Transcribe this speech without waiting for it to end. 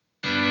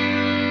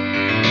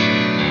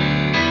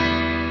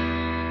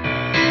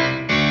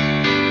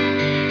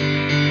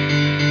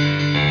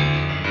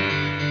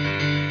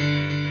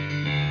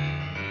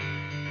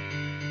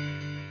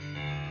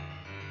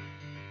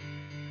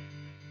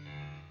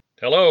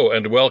Hello,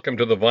 and welcome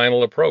to The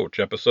Vinyl Approach,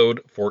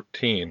 episode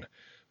 14.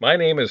 My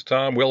name is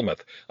Tom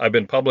Wilmoth. I've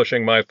been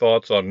publishing my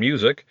thoughts on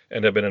music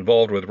and have been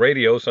involved with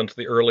radio since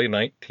the early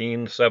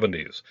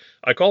 1970s.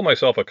 I call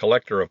myself a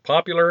collector of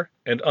popular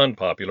and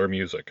unpopular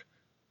music.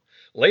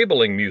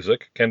 Labeling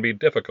music can be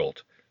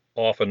difficult,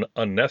 often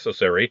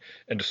unnecessary,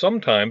 and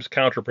sometimes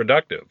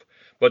counterproductive.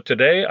 But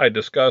today I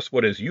discuss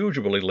what is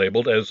usually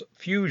labeled as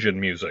fusion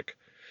music.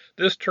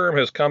 This term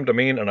has come to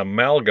mean an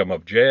amalgam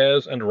of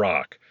jazz and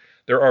rock.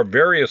 There are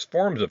various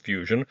forms of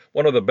fusion,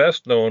 one of the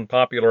best known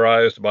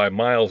popularized by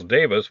Miles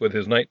Davis with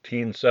his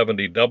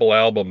 1970 double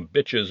album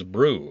Bitches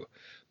Brew.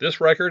 This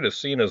record is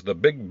seen as the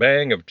big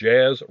bang of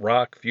jazz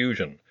rock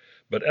fusion,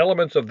 but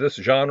elements of this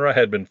genre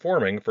had been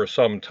forming for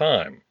some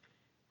time.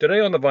 Today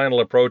on the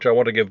Vinyl Approach, I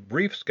want to give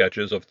brief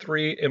sketches of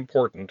three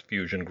important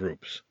fusion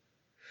groups.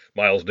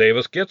 Miles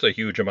Davis gets a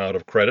huge amount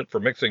of credit for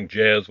mixing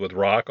jazz with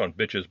rock on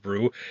Bitches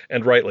Brew,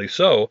 and rightly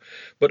so,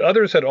 but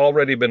others had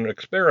already been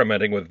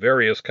experimenting with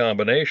various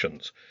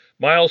combinations.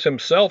 Miles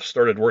himself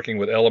started working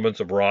with elements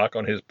of rock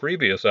on his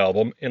previous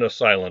album, In a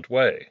Silent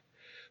Way.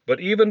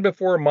 But even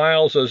before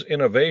Miles's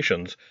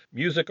innovations,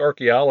 music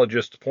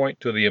archaeologists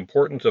point to the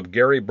importance of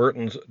Gary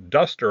Burton's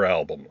Duster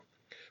album.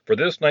 For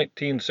this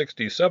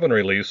 1967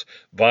 release,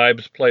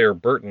 Vibes player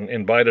Burton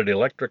invited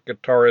electric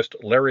guitarist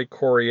Larry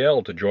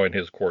Coryell to join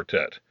his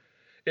quartet.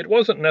 It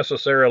wasn't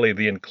necessarily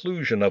the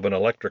inclusion of an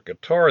electric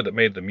guitar that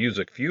made the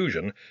music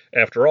fusion.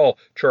 After all,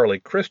 Charlie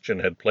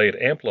Christian had played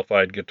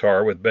amplified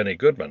guitar with Benny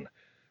Goodman.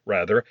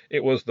 Rather,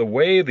 it was the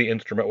way the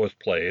instrument was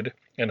played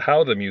and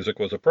how the music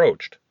was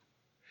approached.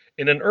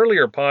 In an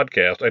earlier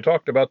podcast, I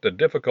talked about the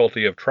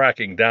difficulty of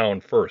tracking down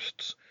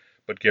firsts,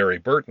 but Gary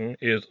Burton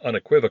is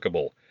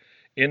unequivocal.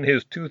 In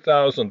his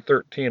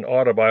 2013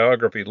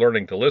 autobiography,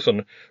 Learning to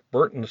Listen,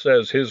 Burton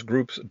says his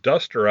group's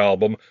Duster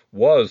album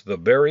was the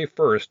very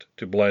first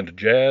to blend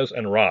jazz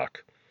and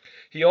rock.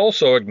 He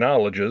also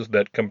acknowledges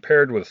that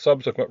compared with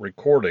subsequent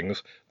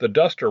recordings, the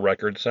Duster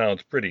record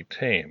sounds pretty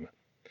tame.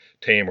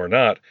 Tame or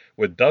not,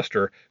 with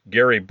Duster,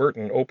 Gary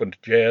Burton opened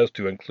jazz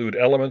to include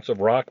elements of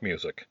rock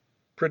music.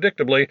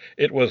 Predictably,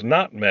 it was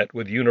not met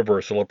with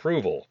universal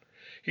approval.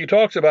 He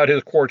talks about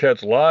his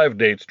quartet's live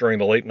dates during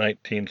the late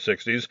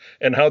 1960s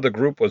and how the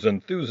group was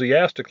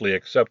enthusiastically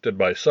accepted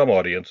by some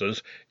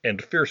audiences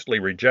and fiercely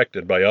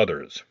rejected by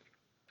others.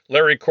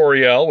 Larry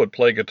Coryell would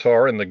play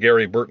guitar in the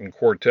Gary Burton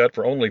Quartet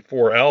for only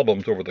 4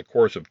 albums over the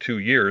course of 2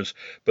 years,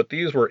 but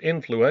these were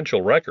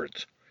influential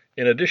records.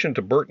 In addition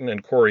to Burton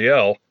and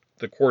Coryell,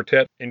 the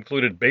quartet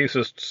included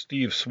bassist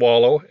Steve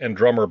Swallow and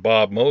drummer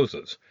Bob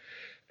Moses.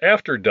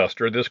 After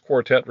Duster, this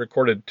quartet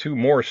recorded 2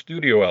 more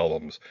studio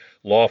albums,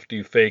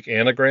 Lofty Fake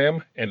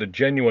Anagram and A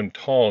Genuine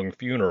Tong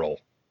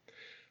Funeral.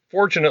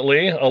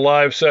 Fortunately, a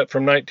live set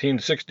from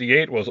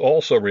 1968 was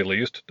also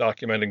released,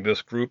 documenting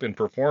this group in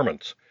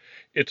performance.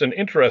 It's an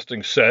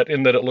interesting set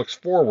in that it looks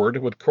forward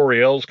with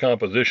Coryell's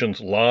compositions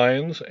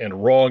Lines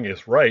and Wrong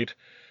is Right,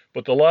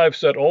 but the live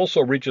set also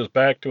reaches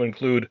back to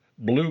include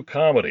Blue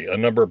Comedy, a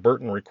number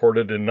Burton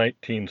recorded in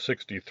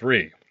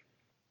 1963.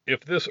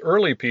 If this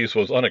early piece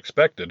was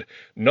unexpected,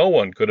 no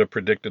one could have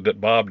predicted that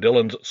Bob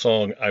Dylan's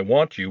song I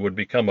Want You would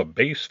become a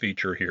bass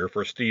feature here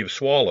for Steve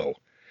Swallow.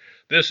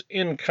 This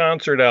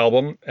in-concert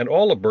album and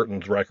all of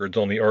Burton's records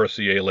on the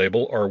RCA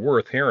label are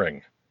worth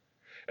hearing.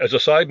 As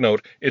a side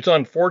note, it's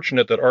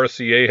unfortunate that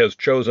RCA has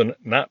chosen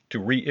not to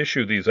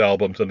reissue these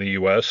albums in the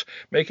U.S.,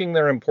 making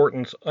their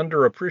importance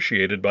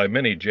underappreciated by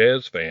many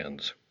jazz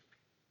fans.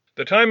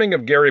 The timing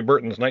of Gary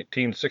Burton's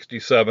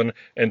 1967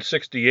 and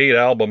 68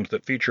 albums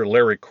that feature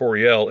Larry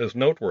Coryell is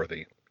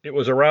noteworthy. It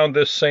was around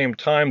this same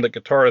time that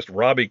guitarist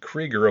Robbie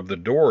Krieger of The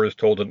Doors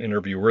told an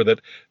interviewer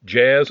that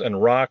jazz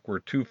and rock were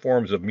 2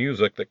 forms of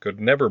music that could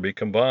never be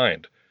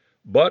combined.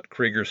 But,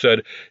 Krieger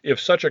said, if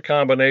such a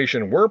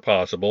combination were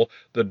possible,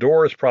 The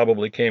Doors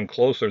probably came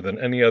closer than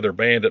any other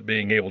band at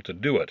being able to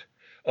do it.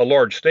 A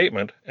large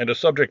statement, and a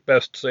subject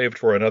best saved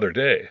for another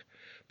day.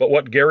 But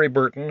what Gary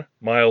Burton,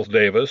 Miles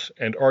Davis,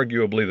 and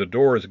arguably The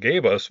Doors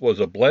gave us was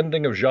a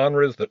blending of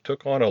genres that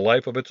took on a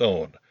life of its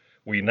own.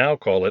 We now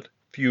call it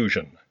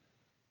fusion.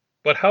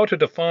 But how to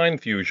define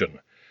fusion?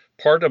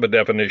 Part of a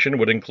definition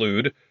would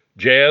include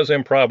jazz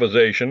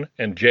improvisation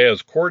and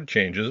jazz chord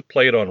changes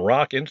played on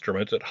rock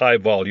instruments at high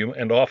volume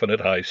and often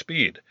at high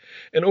speed.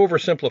 An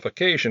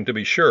oversimplification, to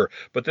be sure,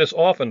 but this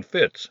often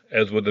fits,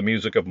 as with the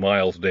music of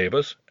Miles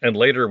Davis, and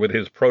later with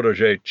his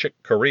protege Chick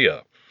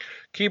Corea.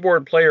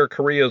 Keyboard player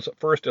Corea's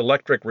first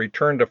electric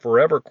Return to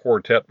Forever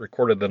quartet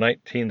recorded the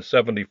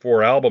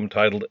 1974 album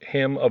titled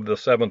Hymn of the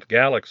Seventh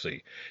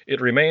Galaxy.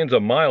 It remains a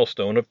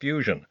milestone of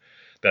fusion.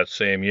 That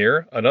same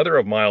year, another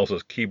of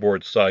Miles's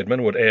keyboard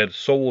sidemen would add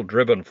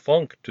soul-driven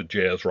funk to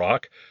jazz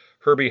rock.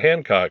 Herbie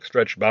Hancock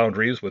stretched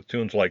boundaries with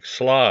tunes like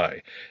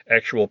Sly,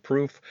 Actual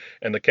Proof,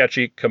 and the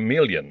catchy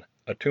Chameleon,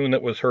 a tune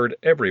that was heard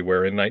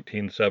everywhere in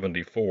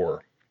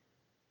 1974.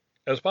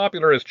 As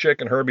popular as Chick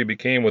and Herbie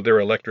became with their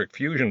electric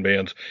fusion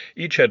bands,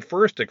 each had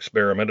first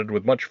experimented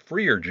with much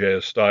freer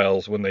jazz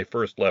styles when they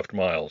first left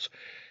Miles.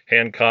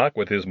 Hancock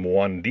with his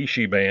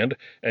Mwandishi Band,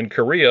 and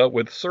Korea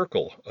with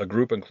Circle, a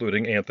group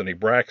including Anthony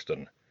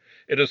Braxton.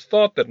 It is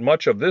thought that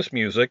much of this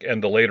music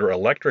and the later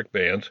electric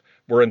bands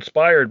were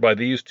inspired by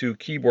these two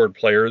keyboard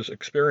players'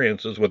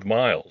 experiences with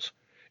Miles.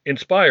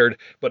 Inspired,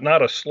 but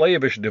not a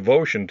slavish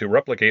devotion to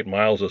replicate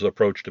Miles's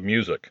approach to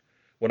music.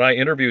 When I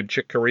interviewed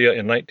Chick Corea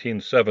in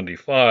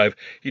 1975,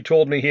 he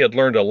told me he had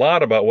learned a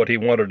lot about what he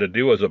wanted to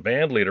do as a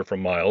band leader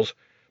from Miles,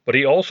 but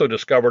he also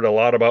discovered a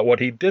lot about what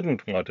he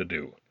didn't want to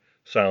do.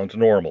 Sounds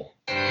normal.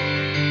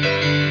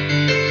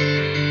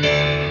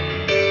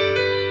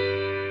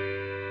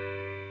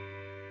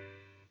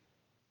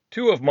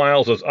 Two of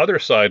Miles's other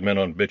sidemen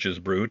on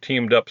Bitches Brew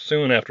teamed up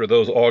soon after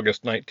those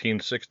August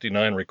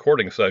 1969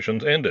 recording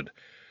sessions ended.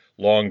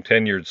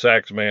 Long-tenured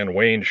saxman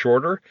Wayne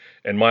Shorter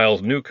and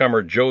Miles'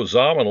 newcomer Joe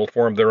Zawinul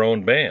formed their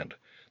own band.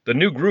 The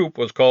new group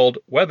was called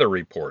Weather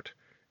Report.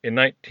 In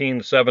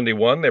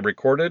 1971, they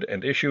recorded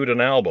and issued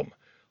an album.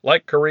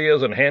 Like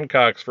Corea's and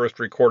Hancock's first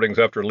recordings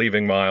after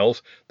leaving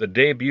Miles, the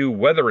debut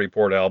Weather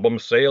Report album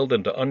sailed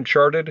into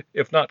uncharted,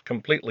 if not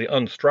completely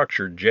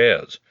unstructured,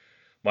 jazz.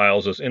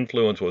 Miles's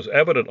influence was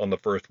evident on the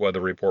first Weather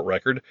Report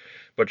record,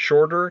 but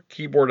Shorter,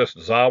 keyboardist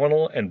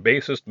Zawinul, and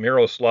bassist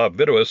Miroslav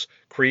Vitous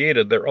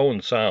created their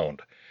own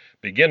sound.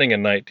 Beginning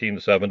in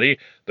 1970,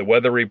 the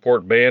Weather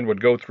Report band would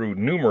go through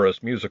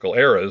numerous musical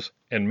eras,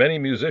 and many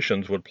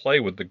musicians would play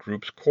with the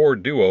group's core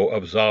duo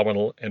of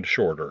Zawinul and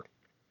Shorter.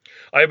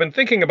 I have been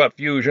thinking about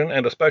fusion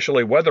and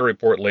especially Weather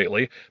Report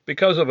lately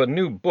because of a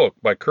new book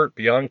by Kurt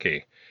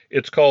Bianchi.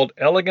 It's called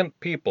Elegant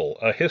People,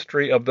 A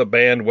History of the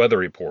Band Weather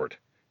Report.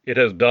 It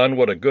has done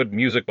what a good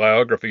music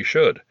biography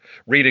should.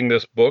 Reading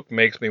this book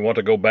makes me want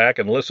to go back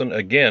and listen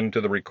again to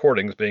the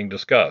recordings being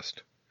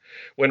discussed.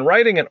 When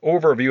writing an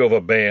overview of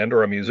a band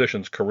or a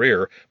musician's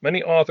career,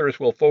 many authors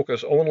will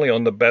focus only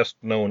on the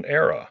best-known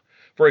era.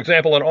 For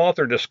example, an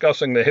author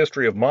discussing the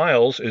history of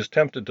Miles is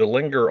tempted to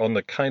linger on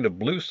the Kind of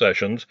Blue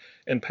sessions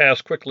and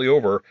pass quickly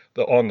over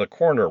the On the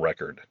Corner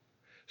record.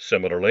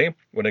 Similarly,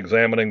 when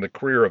examining the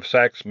career of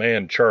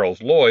saxman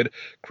Charles Lloyd,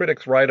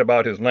 critics write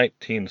about his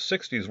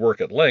 1960s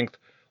work at length,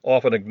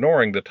 often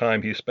ignoring the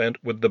time he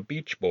spent with the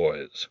Beach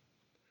Boys.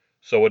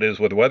 So it is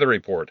with Weather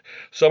Report.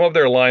 Some of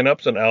their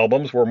lineups and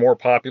albums were more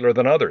popular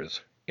than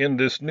others. In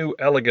this new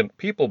Elegant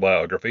People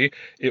biography,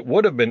 it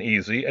would have been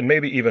easy and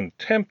maybe even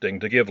tempting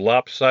to give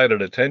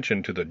lopsided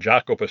attention to the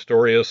Jaco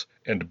Pastorius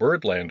and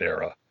Birdland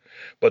era.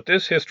 But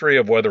this history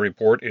of Weather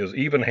Report is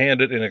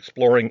even-handed in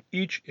exploring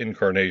each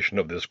incarnation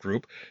of this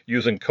group,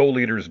 using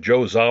co-leaders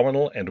Joe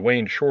Zawinul and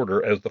Wayne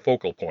Shorter as the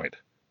focal point.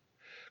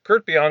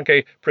 Kurt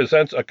Bianchi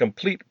presents a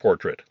complete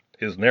portrait.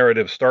 His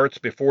narrative starts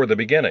before the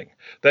beginning.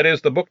 That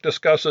is, the book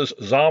discusses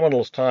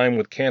Zawinul's time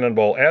with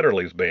Cannonball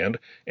Adderley's band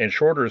and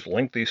Shorter's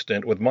lengthy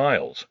stint with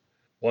Miles.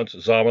 Once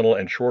Zawinul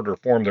and Shorter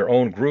form their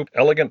own group,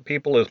 Elegant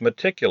People is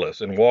meticulous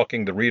in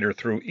walking the reader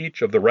through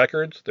each of the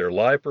records, their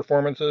live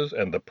performances,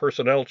 and the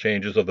personnel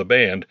changes of the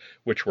band,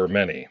 which were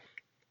many.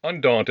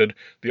 Undaunted,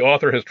 the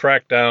author has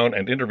tracked down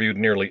and interviewed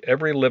nearly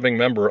every living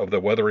member of the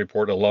Weather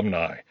Report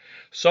alumni.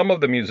 Some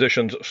of the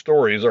musicians'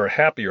 stories are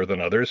happier than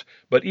others,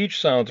 but each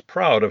sounds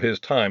proud of his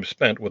time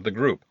spent with the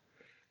group.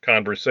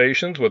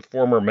 Conversations with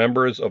former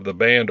members of the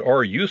band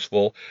are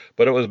useful,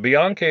 but it was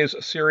Bianchi's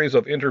series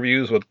of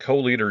interviews with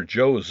co-leader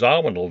Joe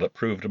Zawinul that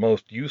proved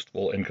most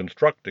useful in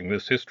constructing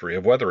this history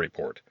of Weather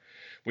Report.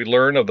 We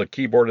learn of the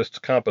keyboardist's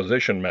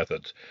composition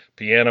methods,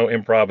 piano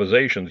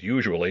improvisations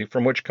usually,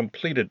 from which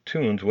completed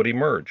tunes would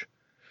emerge.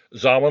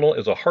 Zawinul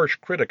is a harsh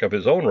critic of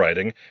his own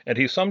writing, and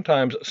he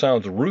sometimes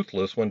sounds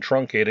ruthless when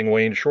truncating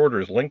Wayne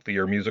Shorter's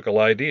lengthier musical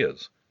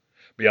ideas.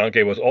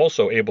 Bianchi was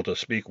also able to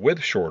speak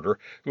with Shorter,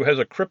 who has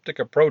a cryptic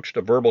approach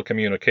to verbal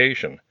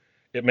communication.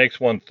 It makes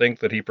one think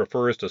that he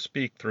prefers to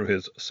speak through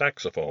his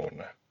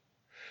saxophone.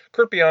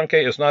 Kurt Bianchi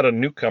is not a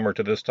newcomer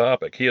to this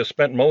topic. He has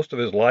spent most of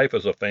his life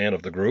as a fan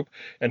of the group,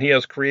 and he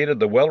has created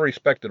the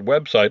well-respected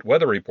website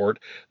Weather Report,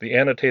 the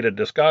annotated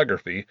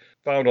discography,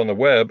 found on the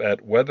web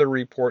at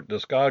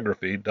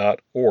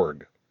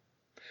weatherreportdiscography.org.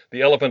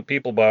 The Elephant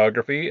People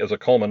biography is a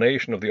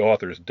culmination of the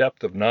author's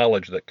depth of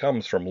knowledge that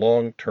comes from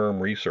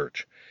long-term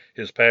research.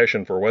 His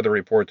passion for Weather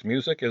Report's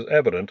music is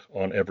evident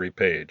on every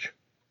page.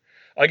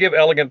 I give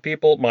Elegant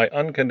People my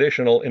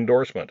unconditional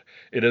endorsement.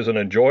 It is an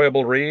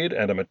enjoyable read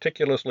and a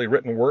meticulously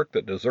written work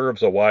that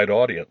deserves a wide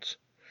audience.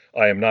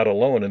 I am not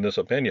alone in this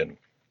opinion.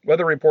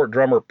 Weather Report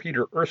drummer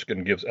Peter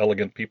Erskine gives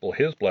Elegant People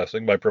his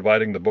blessing by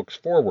providing the book's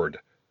foreword.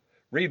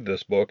 Read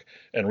this book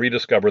and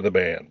rediscover the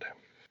band.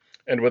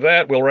 And with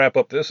that, we'll wrap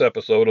up this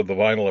episode of The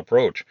Vinyl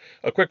Approach.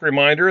 A quick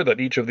reminder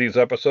that each of these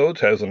episodes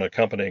has an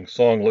accompanying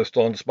song list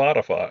on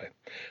Spotify.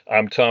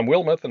 I'm Tom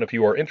Wilmoth, and if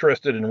you are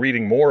interested in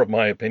reading more of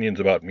my opinions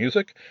about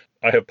music,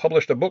 I have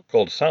published a book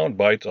called Sound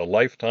Bites, A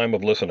Lifetime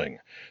of Listening.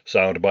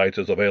 Sound Bites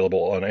is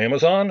available on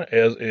Amazon,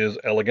 as is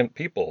Elegant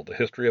People, The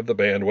History of the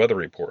Band Weather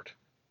Report.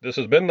 This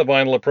has been The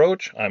Vinyl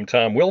Approach. I'm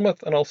Tom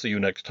Wilmoth, and I'll see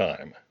you next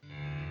time.